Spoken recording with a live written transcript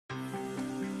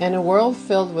In a world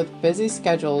filled with busy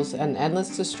schedules and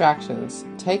endless distractions,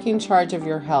 taking charge of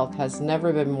your health has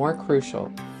never been more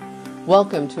crucial.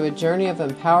 Welcome to a journey of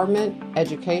empowerment,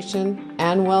 education,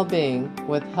 and well-being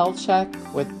with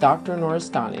HealthCheck with Dr.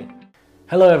 Nooristani.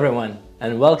 Hello everyone,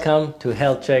 and welcome to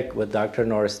HealthCheck with Dr.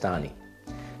 Norristani.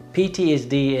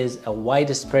 PTSD is a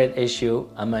widespread issue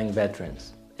among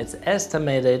veterans. It's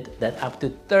estimated that up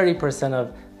to 30%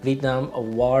 of Vietnam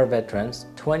War veterans,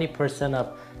 20%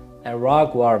 of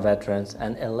Iraq War veterans,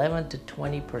 and 11 to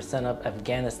 20% of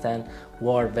Afghanistan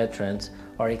War veterans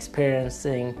are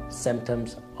experiencing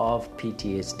symptoms of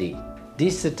PTSD.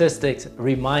 These statistics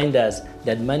remind us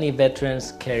that many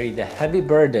veterans carry the heavy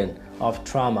burden of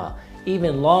trauma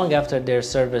even long after their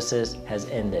services has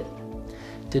ended.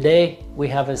 Today, we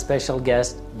have a special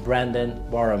guest, Brenden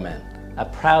Borrowman, a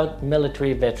proud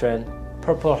military veteran,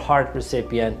 Purple Heart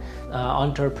recipient,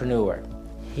 entrepreneur.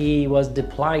 He was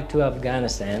deployed to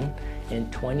Afghanistan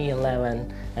in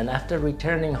 2011, and after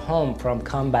returning home from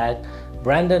combat,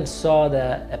 Brenden saw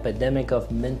the epidemic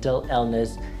of mental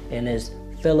illness in his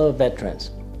fellow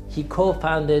veterans. He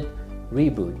co-founded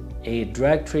Reboot, a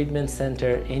drug treatment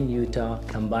center in Utah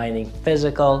combining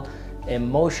physical,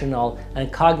 emotional,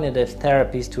 and cognitive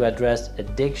therapies to address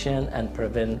addiction and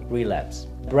prevent relapse.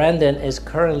 Brenden is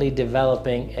currently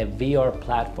developing a VR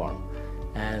platform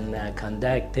and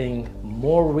conducting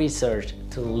more research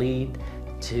to lead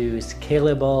to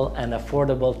scalable and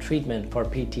affordable treatment for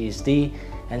PTSD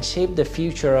and shape the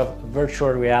future of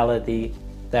virtual reality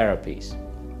therapies.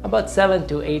 About 7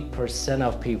 to 8%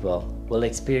 of people will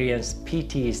experience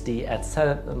PTSD at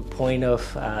some point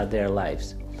of their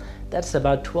lives. That's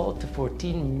about 12 to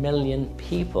 14 million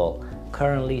people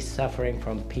currently suffering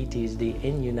from PTSD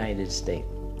in the United States.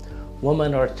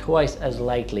 Women are twice as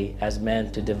likely as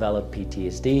men to develop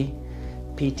PTSD.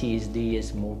 PTSD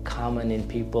is more common in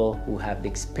people who have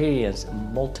experienced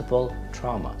multiple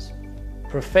traumas.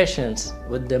 Professions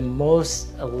with the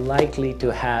most likely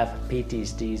to have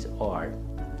PTSDs are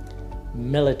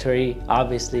military,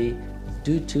 obviously,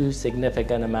 due to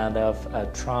significant amount of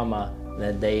trauma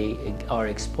that they are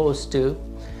exposed to,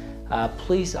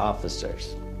 police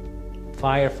officers,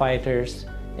 firefighters,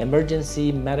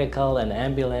 emergency medical and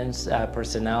ambulance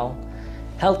personnel,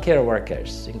 healthcare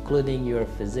workers, including your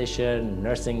physician,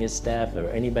 nursing staff, or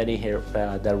anybody here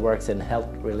that works in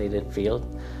health-related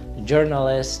field,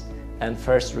 journalists, and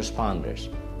first responders.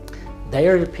 They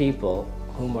are the people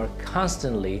whom are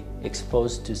constantly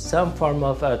exposed to some form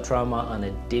of trauma on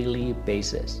a daily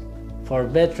basis. For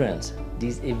veterans,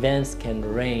 these events can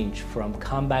range from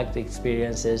combat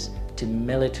experiences to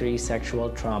military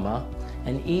sexual trauma,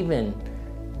 and even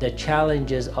the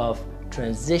challenges of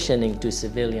transitioning to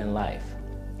civilian life.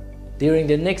 During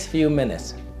the next few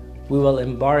minutes, we will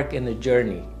embark in a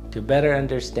journey to better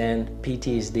understand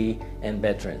PTSD and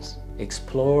veterans,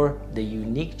 explore the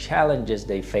unique challenges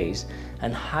they face,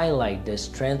 and highlight the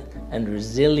strength and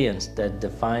resilience that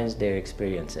defines their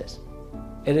experiences.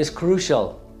 It is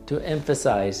crucial to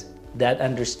emphasize that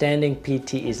understanding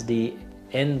PTSD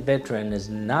in veterans is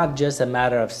not just a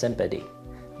matter of sympathy,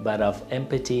 but of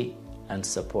empathy and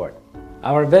support.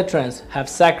 Our veterans have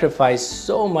sacrificed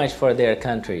so much for their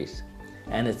countries,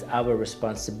 and it's our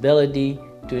responsibility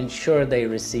to ensure they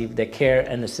receive the care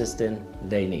and assistance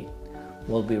they need.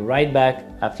 We'll be right back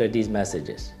after these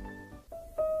messages.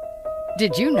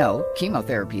 Did you know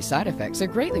chemotherapy side effects are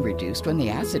greatly reduced when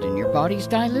the acid in your body's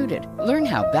diluted? Learn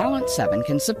how Balance 7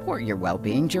 can support your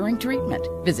well-being during treatment.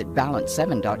 Visit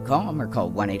balance7.com or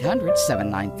call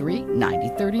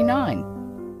 1-800-793-9039.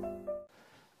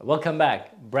 Welcome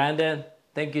back. Brenden,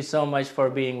 thank you so much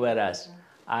for being with us.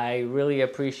 I really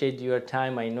appreciate your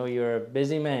time. I know you're a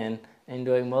busy man and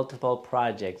doing multiple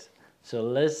projects. So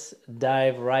let's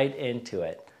dive right into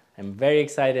it. I'm very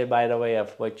excited, by the way,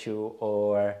 of what you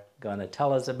are going to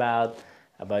tell us about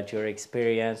your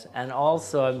experience. And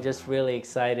also, I'm just really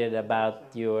excited about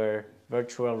your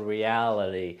virtual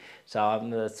reality.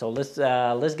 So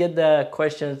let's get the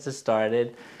questions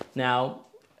started. Now,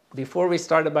 before we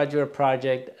start about your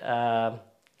project,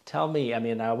 tell me,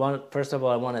 first of all,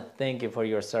 I want to thank you for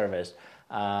your service,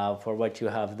 for what you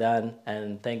have done,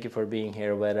 and thank you for being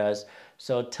here with us.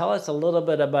 So tell us a little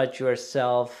bit about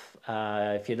yourself,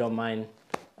 if you don't mind.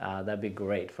 That'd be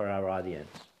great for our audience.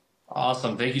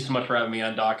 Awesome. Thank you so much for having me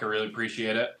on, Doc. I really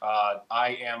appreciate it.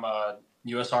 I am a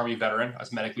U.S. Army veteran. I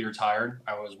was medically retired.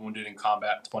 I was wounded in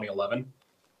combat in 2011.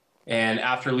 And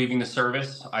after leaving the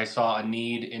service, I saw a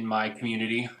need in my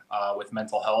community with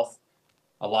mental health.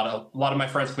 A lot of my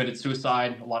friends committed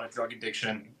suicide, a lot of drug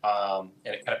addiction, and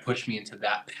it kind of pushed me into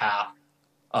that path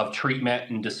of treatment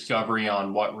and discovery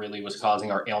on what really was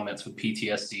causing our ailments with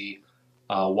PTSD,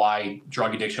 why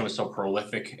drug addiction was so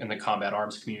prolific in the combat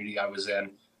arms community I was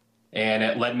in. And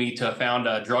it led me to found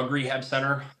a drug rehab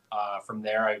center. From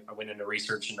there, I went into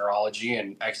research in neurology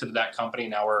and exited that company.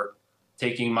 Now we're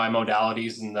taking my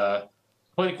modalities in the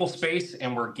clinical space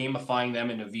and we're gamifying them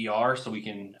into VR so we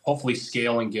can hopefully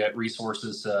scale and get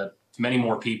resources to many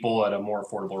more people at a more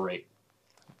affordable rate.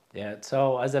 Yeah,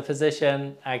 so as a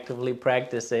physician actively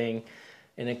practicing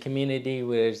in a community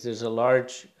where there's a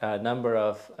large number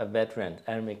of veterans,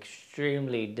 I'm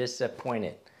extremely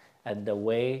disappointed at the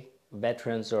way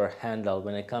veterans are handled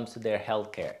when it comes to their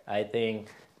health care. I think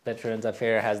Veterans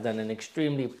Affairs has done an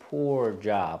extremely poor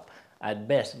job, at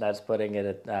best, that's putting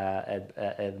it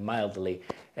mildly,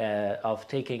 of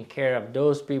taking care of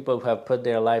those people who have put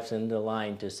their lives in the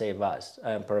line to save us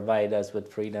and provide us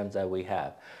with freedoms that we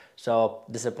have. So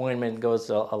disappointment goes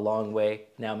a long way.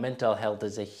 Now, mental health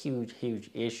is a huge, huge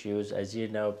issue. As you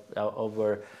know,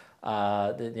 over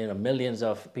millions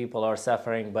of people are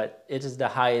suffering, but it is the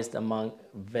highest among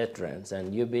veterans,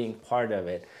 and you being part of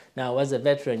it. Now, as a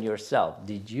veteran yourself,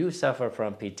 did you suffer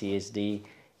from PTSD,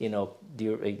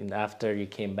 after you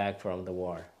came back from the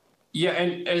war? Yeah,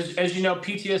 and as you know,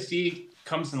 PTSD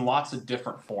comes in lots of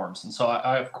different forms. And so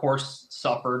I of course,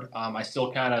 suffered. I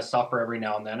still kind of suffer every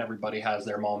now and then. Everybody has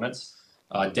their moments,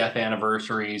 death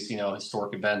anniversaries,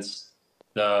 historic events.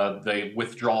 The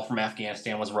withdrawal from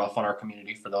Afghanistan was rough on our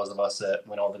community for those of us that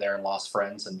went over there and lost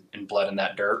friends and bled in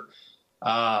that dirt.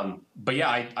 But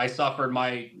yeah, I suffered.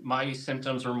 My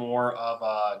symptoms were more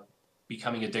of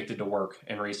becoming addicted to work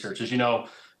and research. As you know,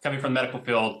 coming from the medical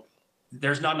field,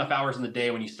 there's not enough hours in the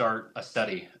day when you start a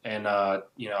study. And,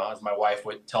 as my wife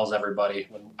tells everybody,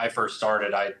 when I first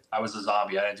started, I was a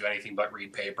zombie. I didn't do anything but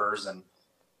read papers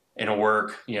and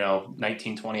work,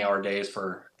 19, 20-hour days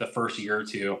for the first year or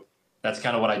two. That's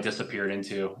kind of what I disappeared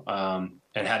into, and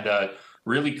had to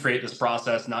really create this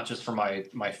process, not just for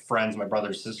my friends, my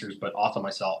brothers, sisters, but also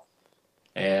myself.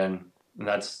 And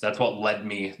that's what led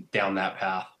me down that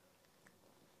path.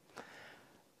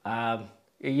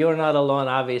 You're not alone,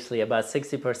 obviously. About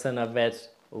 60% of vets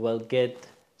will get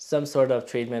some sort of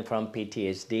treatment from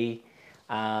PTSD.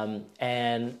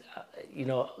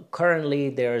 Currently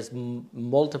there's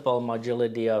multiple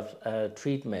modality of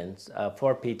treatments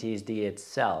for PTSD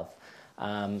itself.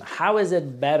 How is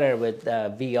it better with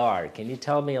VR? Can you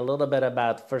tell me a little bit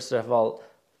about, first of all,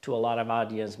 to a lot of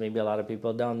audience, maybe a lot of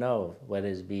people don't know what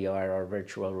is VR or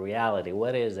virtual reality.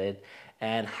 What is it?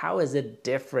 And how is it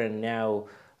different now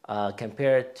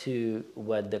compared to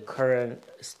what the current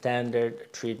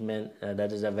standard treatment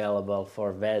that is available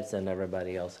for vets and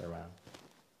everybody else around?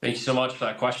 Thank you so much for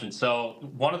that question. So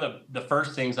one of the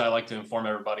first things I like to inform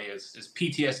everybody is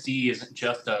PTSD isn't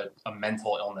just a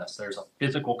mental illness. There's a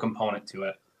physical component to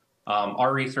it.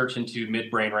 Our research into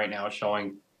midbrain right now is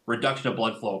showing reduction of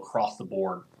blood flow across the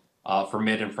board for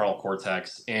mid and frontal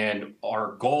cortex. And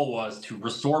our goal was to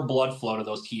restore blood flow to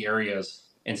those key areas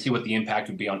and see what the impact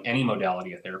would be on any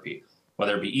modality of therapy,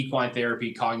 whether it be equine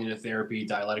therapy, cognitive therapy,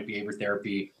 dialectic behavior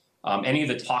therapy, any of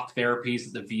the talk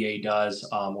therapies that the VA does,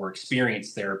 or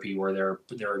experience therapy, where there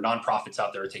are nonprofits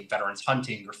out there that take veterans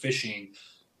hunting or fishing,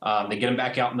 they get them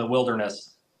back out in the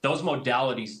wilderness. Those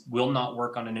modalities will not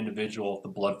work on an individual if the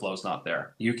blood flow is not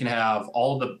there. You can have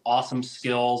all of the awesome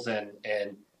skills and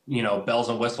bells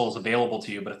and whistles available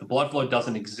to you, but if the blood flow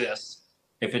doesn't exist,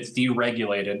 if it's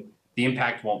deregulated, the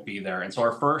impact won't be there. And so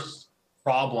our first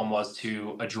problem was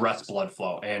to address blood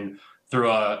flow. And through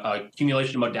a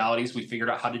accumulation of modalities, we figured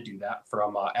out how to do that.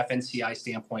 From a FNCI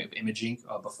standpoint of imaging,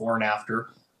 before and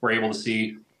after, we're able to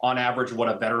see on average what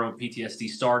a veteran with PTSD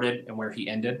started and where he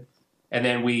ended. And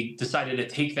then we decided to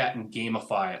take that and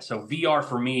gamify it. So VR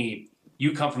for me,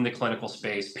 you come from the clinical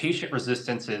space. Patient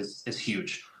resistance is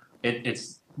huge.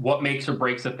 It's what makes or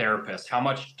breaks a therapist. How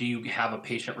much do you have a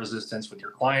patient resistance with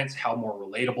your clients? How more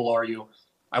relatable are you?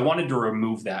 I wanted to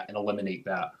remove that and eliminate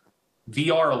that.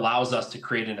 VR allows us to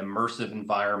create an immersive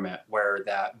environment where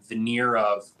that veneer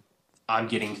of I'm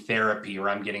getting therapy or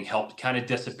I'm getting help kind of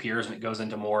disappears, and it goes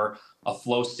into more a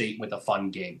flow state with a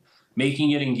fun game.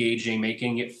 Making it engaging,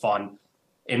 making it fun,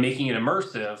 and making it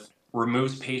immersive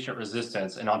removes patient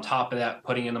resistance. And on top of that,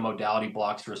 putting in the modality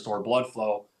blocks to restore blood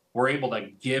flow, we're able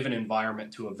to give an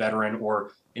environment to a veteran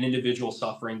or an individual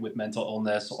suffering with mental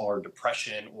illness or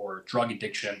depression or drug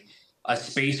addiction, a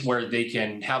space where they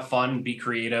can have fun, be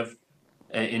creative,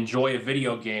 enjoy a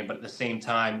video game, but at the same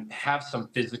time have some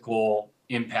physical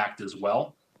impact as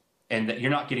well. And that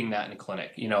you're not getting that in a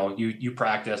clinic. You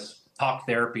practice talk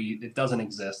therapy, it doesn't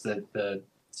exist. The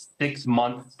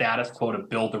 6-month status quo to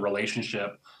build the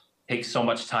relationship takes so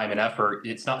much time and effort,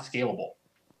 it's not scalable.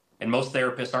 And most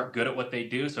therapists aren't good at what they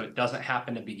do, so it doesn't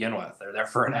happen to begin with. They're there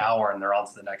for an hour and they're on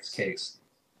to the next case.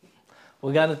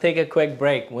 We're going to take a quick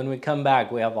break. When we come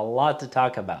back, we have a lot to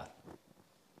talk about.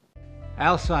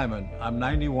 Al Simon, I'm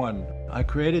 91. I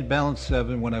created Balance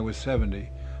 7 when I was 70.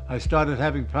 I started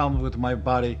having problems with my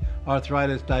body,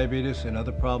 arthritis, diabetes, and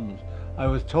other problems. I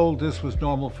was told this was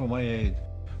normal for my age.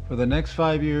 For the next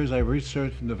 5 years, I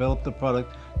researched and developed a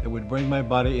product that would bring my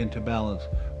body into balance.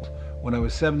 When I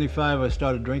was 75, I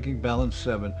started drinking Balance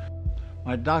 7.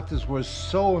 My doctors were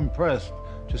so impressed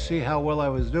to see how well I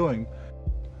was doing.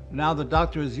 Now the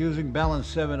doctor is using Balance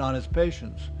 7 on his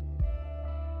patients.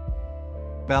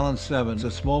 Balance 7 is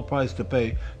a small price to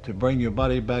pay to bring your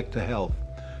body back to health.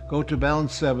 Go to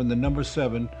balance7, the number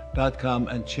 7.com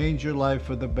and change your life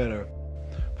for the better.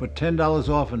 For $10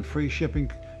 off and free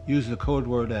shipping, use the code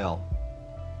word AL.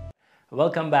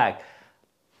 Welcome back.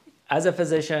 As a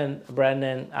physician,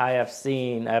 Brenden,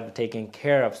 I've taken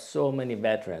care of so many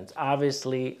veterans.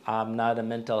 Obviously, I'm not a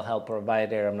mental health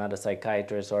provider, I'm not a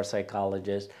psychiatrist or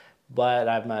psychologist, but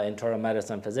I'm an internal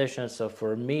medicine physician. So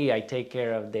for me, I take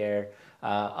care of their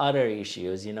other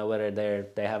issues, whether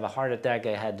they have a heart attack,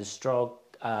 they had a stroke,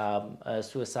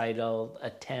 suicidal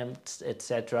attempts,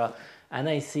 etc. And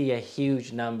I see a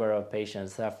huge number of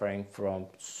patients suffering from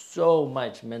so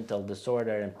much mental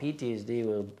disorder, and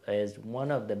PTSD is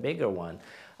one of the bigger one.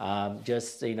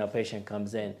 Patient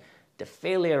comes in, the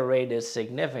failure rate is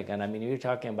significant. I mean, you're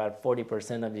talking about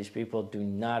 40% of these people do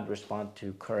not respond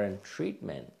to current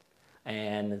treatment,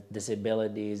 and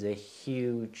disability is a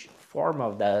huge form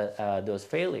of those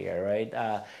failure,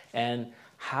 right? And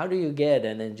how do you get,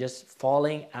 and then just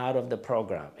falling out of the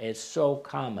program? It's so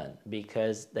common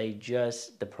because I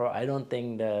don't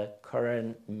think the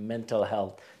current mental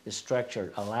health is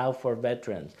structured, allow for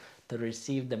veterans to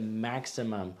receive the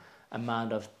maximum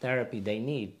amount of therapy they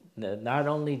need. Not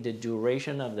only the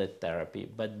duration of the therapy,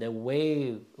 but the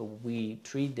way we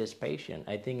treat this patient.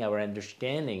 I think our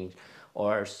understanding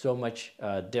are so much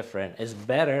different. It's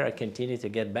better, continue to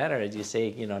get better. As you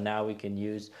say, now we can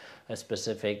use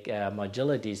specific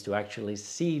modalities to actually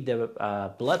see the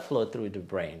blood flow through the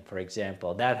brain, for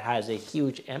example. That has a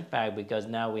huge impact because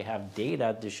now we have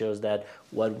data that shows that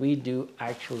what we do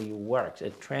actually works.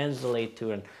 It translates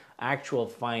to an actual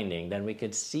finding. Then we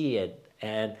could see it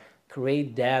and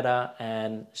create data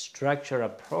and structure a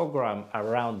program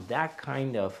around that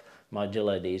kind of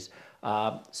modalities.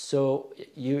 So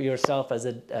you yourself as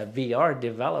a VR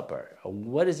developer,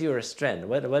 what is your strength?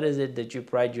 What is it that you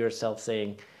pride yourself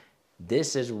saying,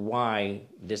 this is why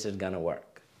this is going to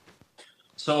work?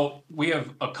 So we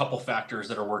have a couple factors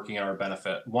that are working in our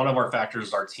benefit. One of our factors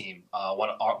is our team.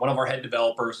 One of our head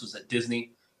developers was at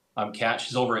Disney. Kat,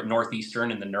 she's over at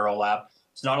Northeastern in the Neuro Lab.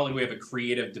 So not only do we have a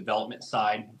creative development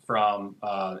side from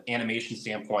animation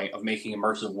standpoint of making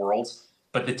immersive worlds,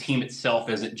 but the team itself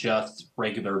isn't just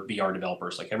regular VR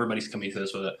developers. Like, everybody's coming to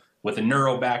this with a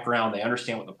neuro background. They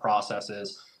understand what the process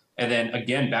is. And then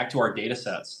again, back to our data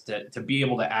sets, to be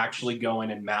able to actually go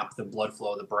in and map the blood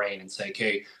flow of the brain and say,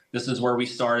 okay, this is where we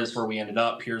started, this is where we ended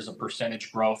up, here's a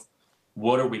percentage growth.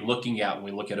 What are we looking at when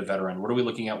we look at a veteran? What are we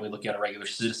looking at when we look at a regular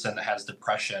citizen that has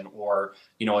depression or,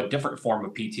 a different form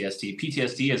of PTSD?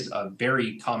 PTSD is a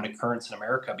very common occurrence in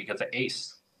America because of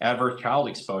ACE, adverse child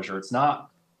exposure. It's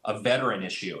not a veteran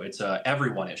issue. It's a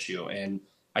everyone issue. And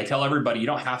I tell everybody, you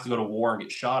don't have to go to war and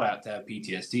get shot at to have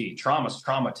PTSD. Trauma is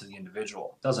trauma to the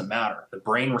individual. It doesn't matter. The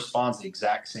brain responds the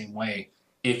exact same way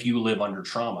if you live under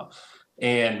trauma.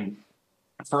 And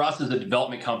for us as a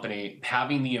development company,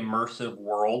 having the immersive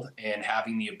world and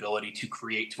having the ability to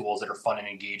create tools that are fun and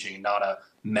engaging, and not a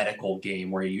medical game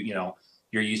where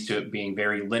you're used to it being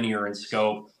very linear in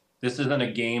scope. This isn't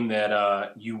a game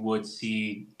that you would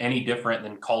see any different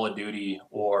than Call of Duty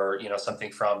or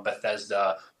something from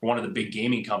Bethesda, one of the big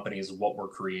gaming companies, of what we're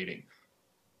creating.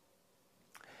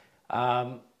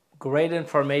 Great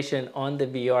information on the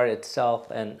VR itself,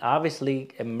 and obviously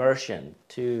immersion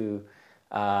to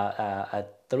a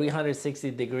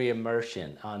 360-degree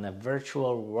immersion on a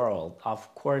virtual world,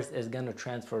 of course, is going to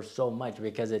transfer so much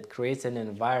because it creates an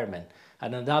environment,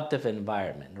 an adaptive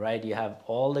environment, right? You have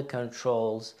all the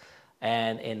controls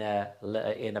and in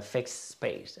a fixed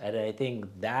space, and I think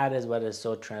that is what is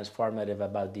so transformative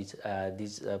about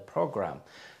these program.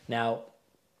 Now,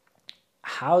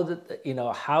 how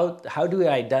do we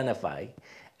identify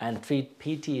and treat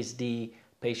PTSD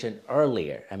patient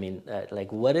earlier? I mean,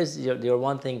 what is your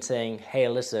one thing saying, hey,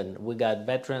 listen, we got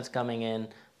veterans coming in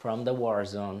from the war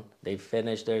zone, they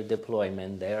finished their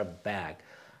deployment, they're back.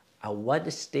 At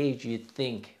what stage you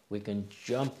think we can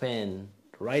jump in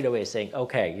right away saying,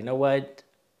 okay, you know what,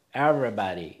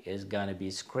 everybody is gonna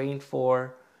be screened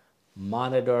for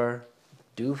monitor,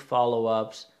 do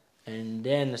follow-ups, and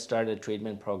then start a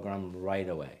treatment program right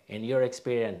away. In your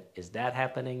experience, is that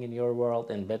happening in your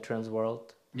world, in veterans'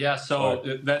 world? Yeah, so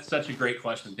that's such a great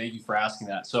question. Thank you for asking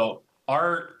that. So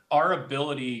our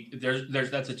ability,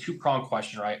 that's a two-pronged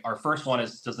question, right? Our first one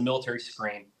is, does the military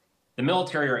screen? The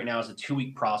military right now is a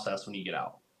 2-week process when you get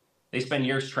out. They spend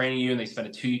years training you, and they spend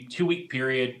a two-week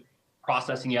period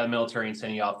processing you out of the military and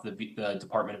sending you off to the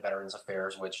Department of Veterans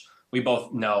Affairs, which we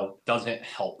both know doesn't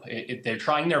help. They're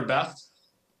trying their best,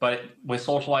 but with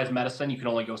socialized medicine, you can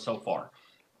only go so far.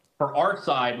 For our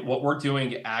side, what we're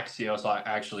doing at Axios,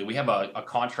 actually, we have a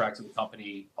contract with the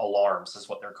company, Alarms is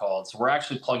what they're called. So we're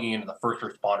actually plugging into the first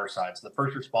responder side. So the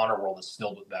first responder world is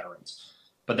filled with veterans,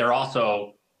 but they're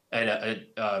also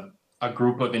a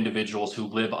group of individuals who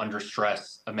live under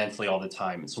stress immensely all the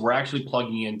time. And so we're actually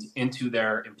plugging into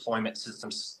their employment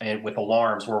systems and with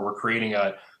Alarms, where we're creating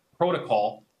a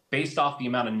protocol based off the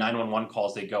amount of 911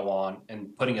 calls they go on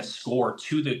and putting a score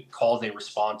to the calls they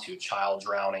respond to: child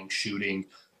drowning, shooting,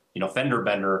 fender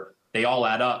bender. They all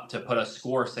add up to put a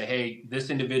score, say, hey, this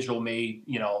individual may,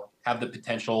 have the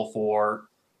potential for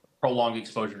prolonged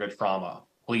exposure to trauma.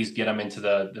 Please get them into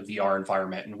the VR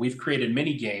environment. And we've created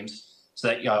mini games so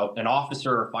that, an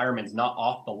officer or fireman's not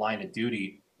off the line of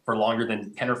duty for longer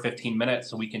than 10 or 15 minutes.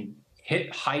 So we can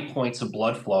hit high points of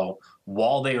blood flow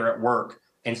while they are at work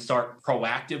and start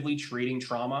proactively treating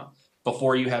trauma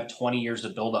before you have 20 years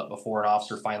of buildup before an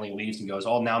officer finally leaves and goes,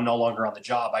 oh, now I'm no longer on the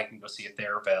job, I can go see a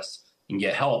therapist and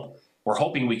get help. We're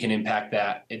hoping we can impact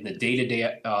that in the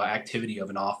day-to-day activity of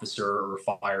an officer or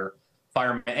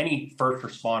fireman, any first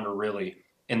responder really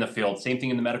in the field. Same thing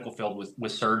in the medical field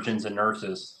with surgeons and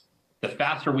nurses. The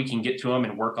faster we can get to them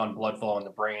and work on blood flow in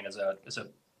the brain, as a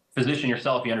physician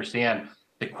yourself, you understand,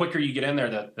 the quicker you get in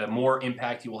there, the more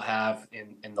impact you will have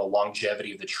in the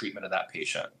longevity of the treatment of that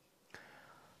patient.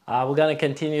 We're going to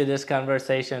continue this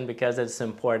conversation because it's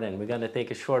important. We're going to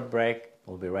take a short break.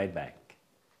 We'll be right back.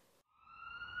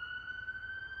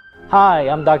 Hi,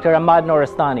 I'm Dr. Ahmad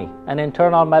Nooristani, an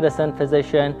internal medicine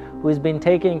physician who's been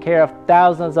taking care of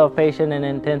thousands of patients in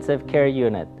intensive care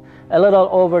unit. A little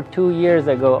over 2 years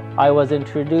ago, I was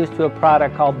introduced to a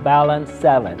product called Balance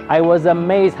 7. I was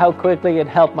amazed how quickly it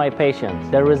helped my patients.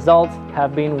 The results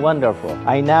have been wonderful.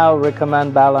 I now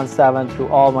recommend Balance 7 to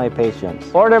all my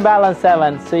patients. Order Balance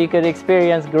 7 so you could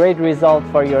experience great results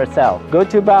for yourself. Go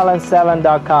to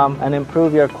balance7.com and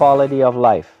improve your quality of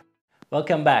life.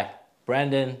 Welcome back.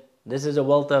 Brenden, this is a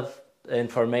wealth of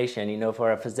information.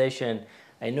 For a physician,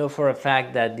 I know for a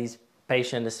fact that these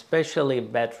patients, especially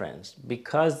veterans,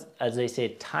 because, as I say,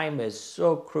 time is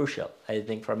so crucial. I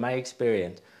think from my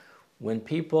experience, when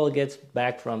people get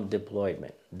back from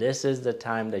deployment, this is the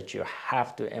time that you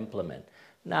have to implement,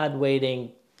 not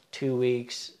waiting 2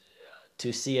 weeks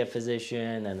to see a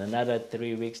physician and another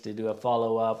 3 weeks to do a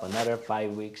follow-up, another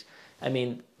 5 weeks. I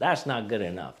mean, that's not good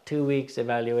enough. 2 weeks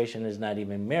evaluation is not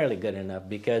even merely good enough,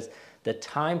 because the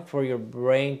time for your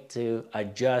brain to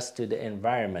adjust to the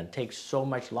environment takes so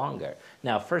much longer.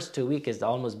 Now, first 2 weeks is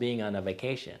almost being on a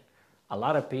vacation. A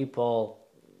lot of people,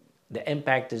 the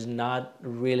impact is not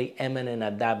really imminent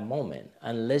at that moment,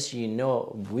 unless we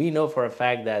know for a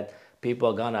fact that people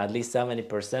are gonna, at least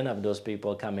 70% of those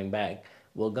people coming back,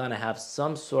 will gonna have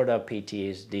some sort of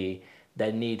PTSD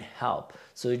that need help.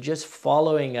 So just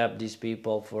following up these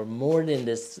people for more than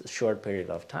this short period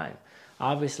of time.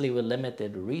 Obviously, with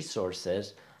limited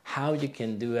resources, how you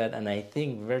can do it, and I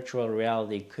think virtual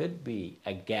reality could be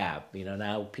a gap.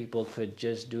 Now people could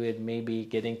just do it, maybe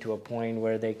getting to a point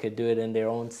where they could do it in their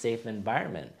own safe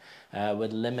environment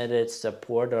with limited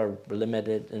support or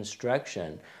limited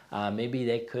instruction. Maybe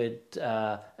they could,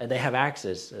 they have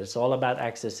access. It's all about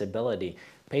accessibility.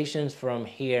 Patients from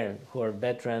here who are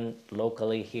veteran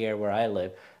locally here where I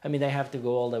live, they have to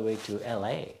go all the way to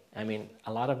LA.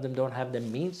 A lot of them don't have the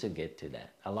means to get to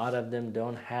that. A lot of them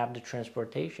don't have the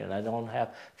transportation. I don't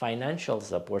have financial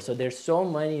support. So there's so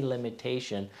many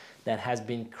limitations that has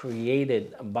been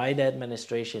created by the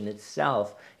administration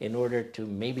itself in order to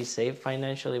maybe save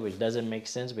financially, which doesn't make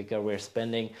sense because we're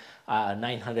spending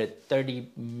 $930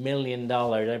 million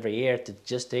every year to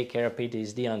just take care of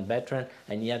PTSD on veterans,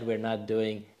 and yet we're not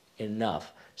doing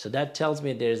enough. So that tells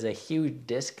me there's a huge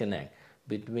disconnect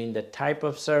between the type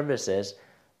of services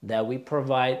that we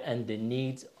provide and the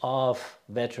needs of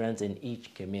veterans in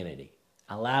each community.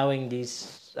 Allowing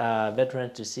these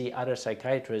veterans to see other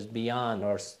psychiatrists beyond,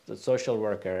 or the social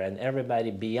worker and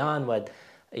everybody beyond what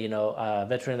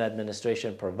Veteran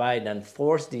Administration provide, and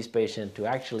force these patients to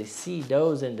actually see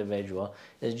those individuals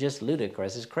is just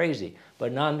ludicrous. It's crazy.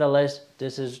 But nonetheless,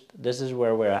 this is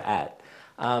where we're at.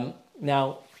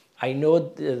 Now, I know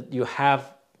that you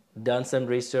have done some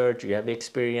research, you have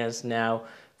experience now.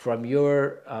 From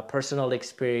your personal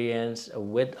experience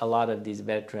with a lot of these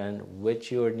veterans,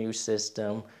 with your new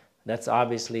system, that's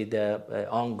obviously the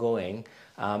ongoing.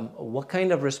 What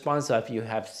kind of response have you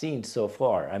seen so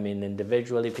far? I mean,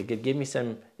 individually, if you could give me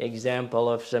some example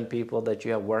of some people that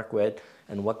you have worked with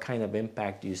and what kind of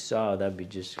impact you saw, that'd be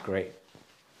just great.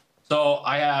 So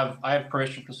I have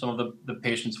permission for some of the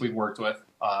patients we've worked with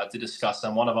to discuss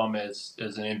them. One of them is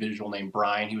an individual named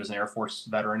Brian. He was an Air Force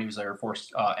veteran. He was an Air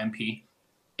Force MP.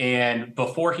 And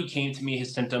before he came to me,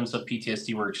 his symptoms of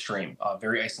PTSD were extreme.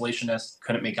 Very isolationist,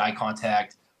 couldn't make eye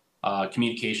contact.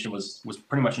 Communication was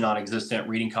pretty much non-existent.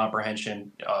 Reading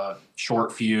comprehension,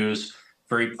 short fuse,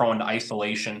 very prone to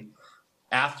isolation.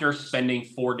 After spending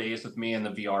 4 days with me in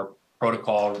the VR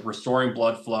protocol, restoring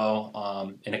blood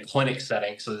flow in a clinic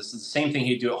setting. So this is the same thing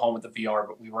he'd do at home with the VR,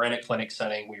 but we were in a clinic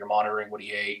setting. We were monitoring what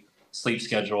he ate, sleep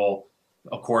schedule,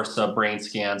 of course, brain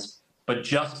scans. But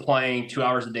just playing 2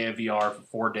 hours a day of VR for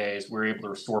 4 days, we were able to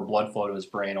restore blood flow to his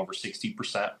brain over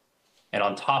 60%. And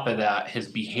on top of that, his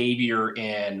behavior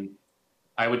and,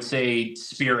 I would say,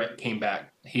 spirit came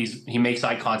back. He makes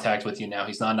eye contact with you now.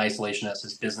 He's not an isolationist.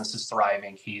 His business is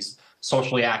thriving. He's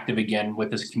socially active again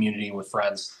with his community and with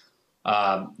friends.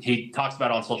 He talks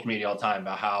about it on social media all the time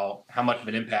about how much of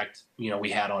an impact we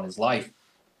had on his life.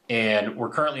 And we're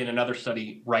currently in another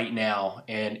study right now.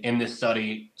 And in this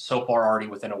study, so far already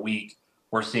within a week,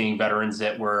 we're seeing veterans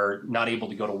that were not able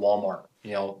to go to Walmart.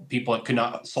 People that could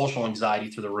not, social anxiety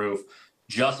through the roof,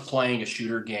 just playing a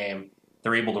shooter game,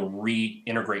 they're able to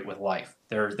reintegrate with life.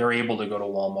 They're able to go to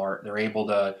Walmart. They're able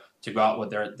to go out with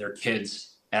their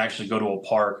kids and actually go to a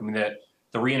park. I mean,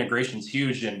 the reintegration is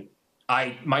huge. And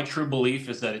my true belief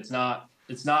is that it's not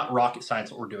rocket science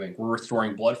what we're doing. We're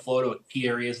restoring blood flow to key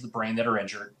areas of the brain that are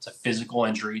injured. It's a physical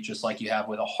injury, just like you have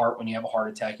with a heart. When you have a heart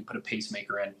attack, you put a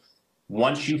pacemaker in.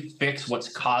 Once you fix what's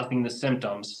causing the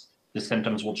symptoms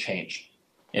will change.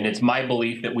 And it's my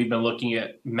belief that we've been looking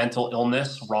at mental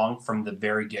illness wrong from the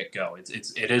very get-go. It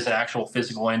is an actual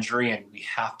physical injury, and we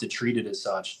have to treat it as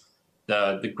such.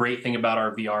 The great thing about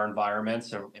our VR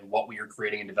environments and what we are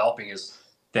creating and developing is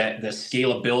that the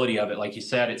scalability of it, like you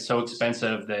said, it's so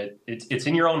expensive that it's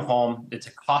in your own home. It's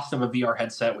a cost of a VR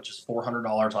headset, which is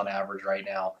 $400 on average right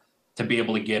now, to be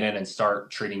able to get in and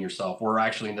start treating yourself. We're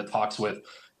actually in the talks with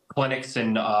clinics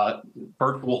and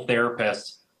virtual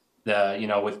therapists.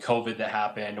 With COVID that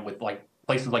happened, with like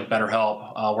places like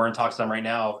BetterHelp, we're in talks with them right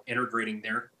now, integrating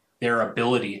their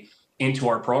ability into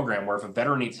our program, where if a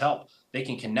veteran needs help, they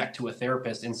can connect to a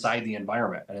therapist inside the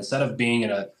environment. And instead of being in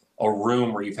a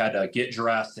room where you've had to get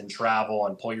dressed and travel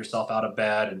and pull yourself out of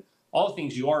bed and all the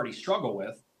things you already struggle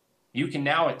with, you can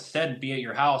now instead be at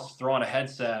your house, throw on a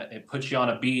headset, it puts you on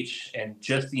a beach, and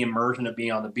just the immersion of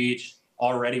being on the beach,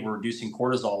 already we're reducing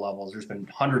cortisol levels. There's been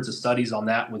hundreds of studies on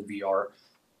that with VR,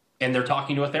 and they're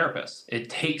talking to a therapist. It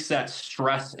takes that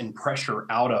stress and pressure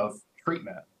out of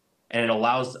treatment, and it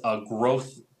allows a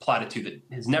growth platitude that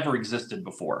has never existed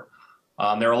before.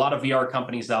 There are a lot of VR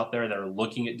companies out there that are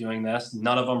looking at doing this.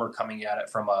 None of them are coming at it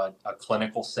from a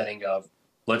clinical setting of,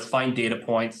 let's find data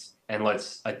points and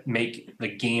let's make the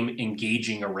game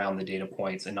engaging around the data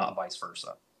points and not vice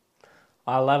versa.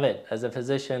 I love it. As a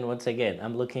physician, once again,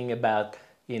 I'm looking about,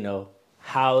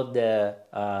 how the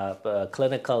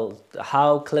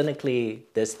clinically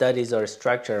the studies are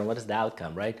structured and what is the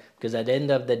outcome, right? Because at the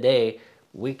end of the day,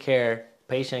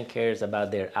 patient cares about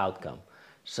their outcome.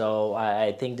 So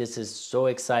I think this is so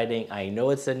exciting. I know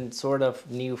it's a sort of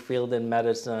new field in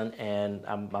medicine, and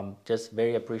I'm just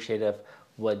very appreciative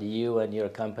what you and your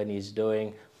company is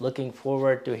doing. Looking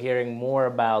forward to hearing more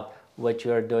about what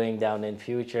you're doing down in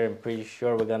future. I'm pretty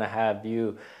sure we're gonna have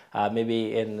you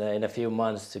maybe in a few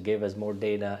months to give us more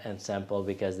data and sample,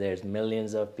 because there's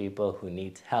millions of people who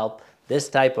need help, this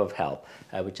type of help,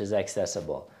 which is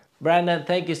accessible. Brenden,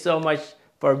 thank you so much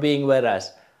for being with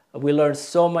us. We learned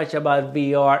so much about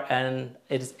VR and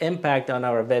its impact on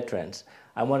our veterans.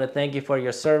 I want to thank you for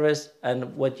your service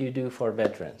and what you do for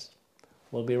veterans.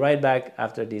 We'll be right back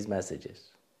after these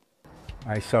messages.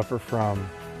 I suffer from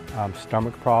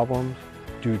stomach problems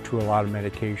due to a lot of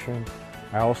medication.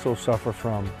 I also suffer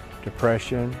from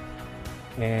depression,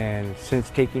 and since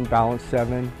taking Balance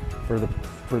 7 for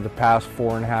the past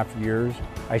 4.5 years,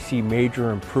 I see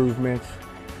major improvements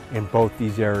in both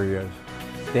these areas.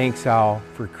 Thanks, Al,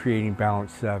 for creating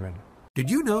Balance 7. Did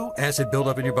you know acid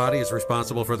buildup in your body is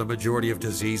responsible for the majority of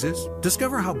diseases?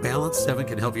 Discover how Balance 7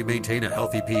 can help you maintain a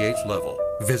healthy pH level.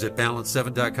 Visit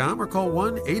balance7.com or call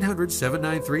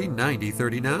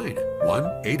 1-800-793-9039.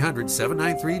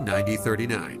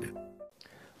 1-800-793-9039.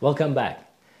 Welcome back.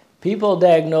 People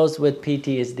diagnosed with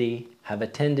PTSD have a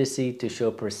tendency to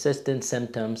show persistent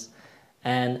symptoms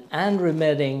and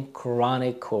unremitting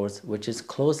chronic course, which is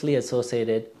closely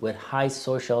associated with high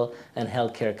social and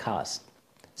healthcare costs.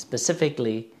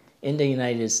 Specifically, in the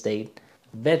United States,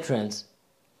 veterans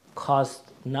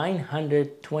cost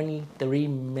 $923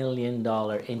 million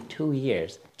in 2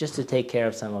 years just to take care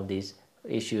of some of these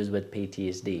issues with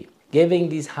PTSD. Giving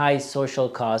these high social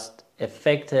costs,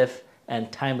 effective and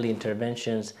timely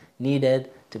interventions needed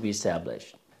to be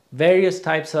established. Various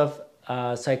types of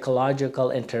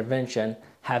psychological intervention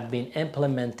have been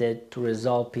implemented to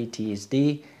resolve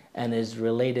PTSD and its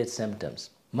related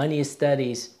symptoms. Many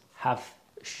studies have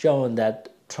shown that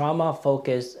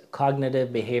trauma-focused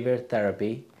cognitive behavior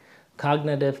therapy,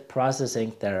 cognitive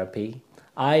processing therapy,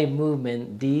 eye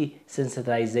movement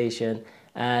desensitization,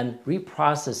 and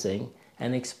reprocessing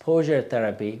and exposure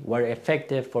therapy were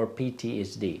effective for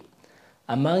PTSD.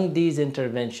 Among these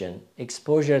interventions,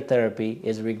 exposure therapy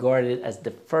is regarded as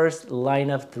the first line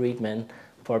of treatment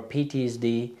for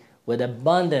PTSD with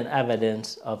abundant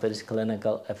evidence of its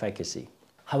clinical efficacy.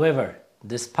 However,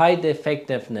 despite the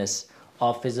effectiveness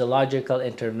of physiological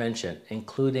intervention,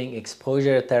 including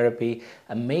exposure therapy,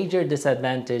 a major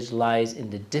disadvantage lies in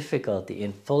the difficulty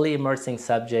in fully immersing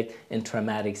subjects in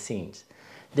traumatic scenes.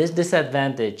 This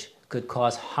disadvantage could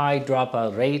cause high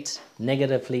dropout rates,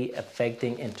 negatively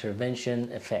affecting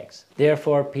intervention effects.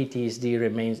 Therefore, PTSD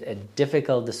remains a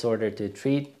difficult disorder to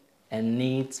treat and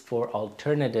needs for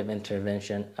alternative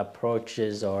intervention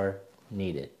approaches are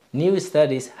needed. New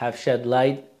studies have shed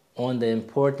light on the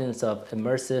importance of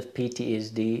immersive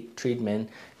PTSD treatment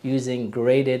using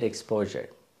graded exposure.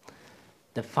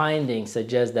 The findings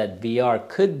suggest that VR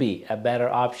could be a better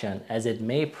option as it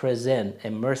may present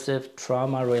immersive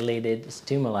trauma-related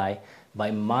stimuli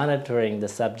by monitoring the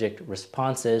subject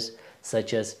responses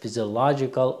such as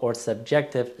physiological or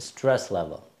subjective stress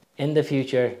level. In the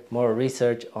future, more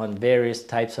research on various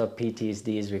types of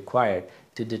PTSD is required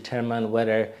to determine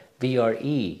whether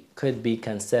VRE could be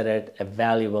considered a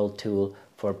valuable tool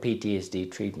for PTSD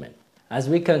treatment. As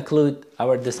we conclude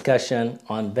our discussion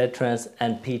on veterans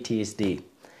and PTSD,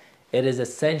 it is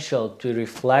essential to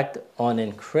reflect on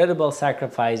incredible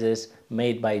sacrifices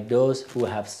made by those who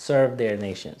have served their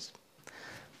nations.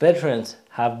 Veterans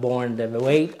have borne the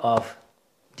weight of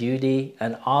duty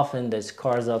and often the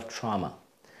scars of trauma,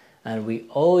 and we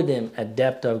owe them a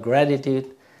debt of gratitude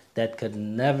that could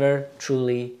never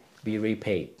truly be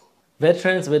repaid.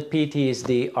 Veterans with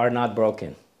PTSD are not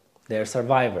broken. They are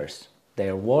survivors. They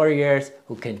are warriors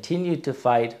who continue to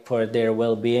fight for their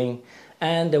well-being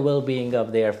and the well-being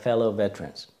of their fellow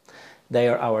veterans. They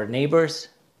are our neighbors,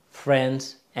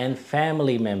 friends, and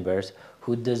family members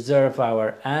who deserve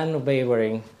our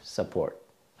unwavering support.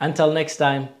 Until next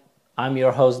time, I'm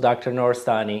your host, Dr.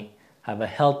 Nooristani. Have a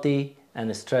healthy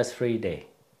and stress-free day.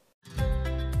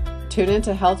 Tune in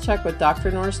to Health Check with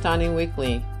Dr. Nooristani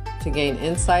weekly to gain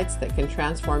insights that can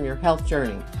transform your health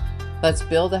journey. Let's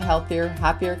build a healthier,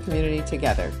 happier community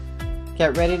together.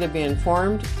 Get ready to be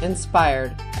informed,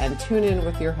 inspired, and tune in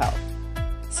with your health.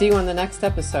 See you on the next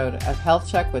episode of Health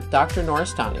Check with Dr.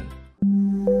 Nooristani.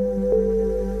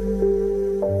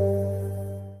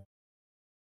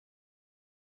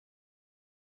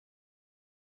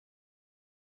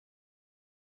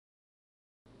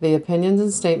 The opinions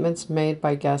and statements made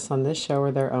by guests on this show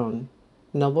are their own.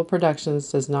 Noble Productions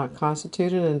does not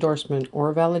constitute an endorsement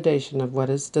or validation of what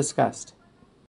is discussed.